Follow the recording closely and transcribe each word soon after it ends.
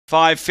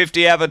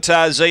550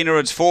 Avatar Zena,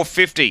 it's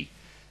 450.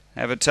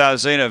 Avatar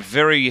Zena,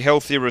 very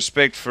healthy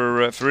respect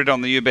for it on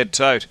the U-Bet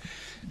tote.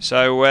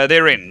 So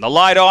they're in. The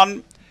light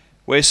on.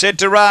 We're set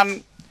to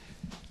run.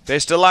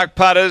 Best of luck,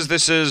 putters.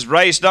 This is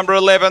race number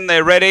 11.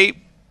 They're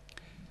ready.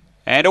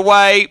 And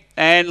away.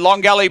 And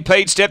Long Gully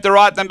Pete stepped to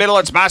right in the middle.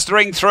 It's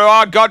mustering through.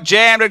 Oh, it got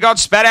jammed. It got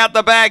spat out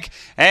the back.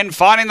 And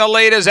finding the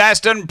lead is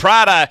Aston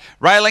Prada.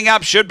 Railing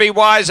up Should Be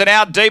Wise. And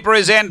out deeper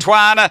is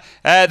Antoine.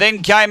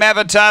 Then came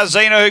Avatar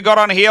Zena, who got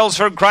on heels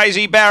from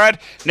Crazy Barrett.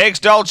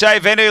 Next, Dolce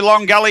Venu,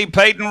 Long Gully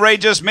Pete and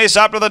Regis Miss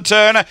up to the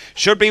turn.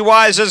 Should Be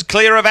Wise is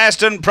clear of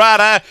Aston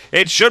Prada.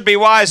 It Should Be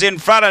Wise in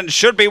front and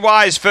Should Be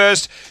Wise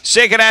first.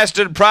 Second,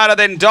 Aston Prada.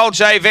 Then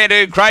Dolce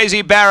Venu,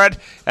 Crazy Barrett.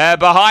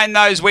 Behind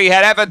those, we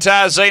had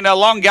Avatar Zena,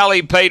 Long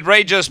Gully Pete,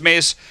 Regis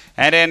Miss,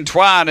 and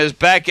Antoine is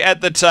back at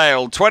the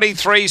tail.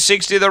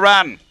 23.60 the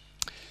run.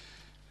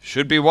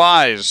 Should Be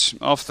Wise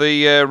off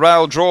the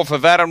rail draw for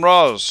Vadim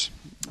Ros.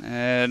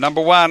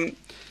 Number 1,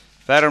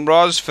 Vadim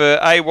Ros for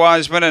A.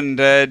 Wiseman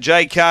and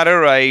Jay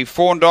Carter, a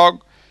fawn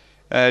dog.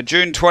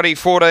 June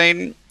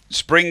 2014.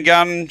 Spring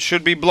Gun,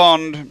 Should Be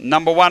Blonde.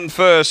 Number 1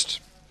 first.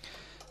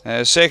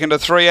 Second to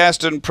 3,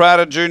 Aston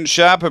Prada, June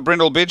Sharp, a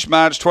Brindle Bitch,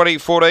 March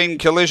 2014,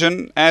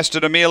 Collision,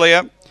 Aston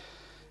Amelia,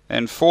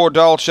 and 4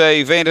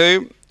 Dolce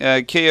Ventu,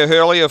 Kia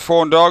Hurley, a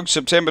fawn dog,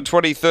 September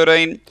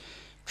 2013,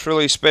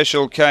 Truly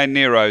Special Cane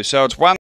Nero. So it's 1.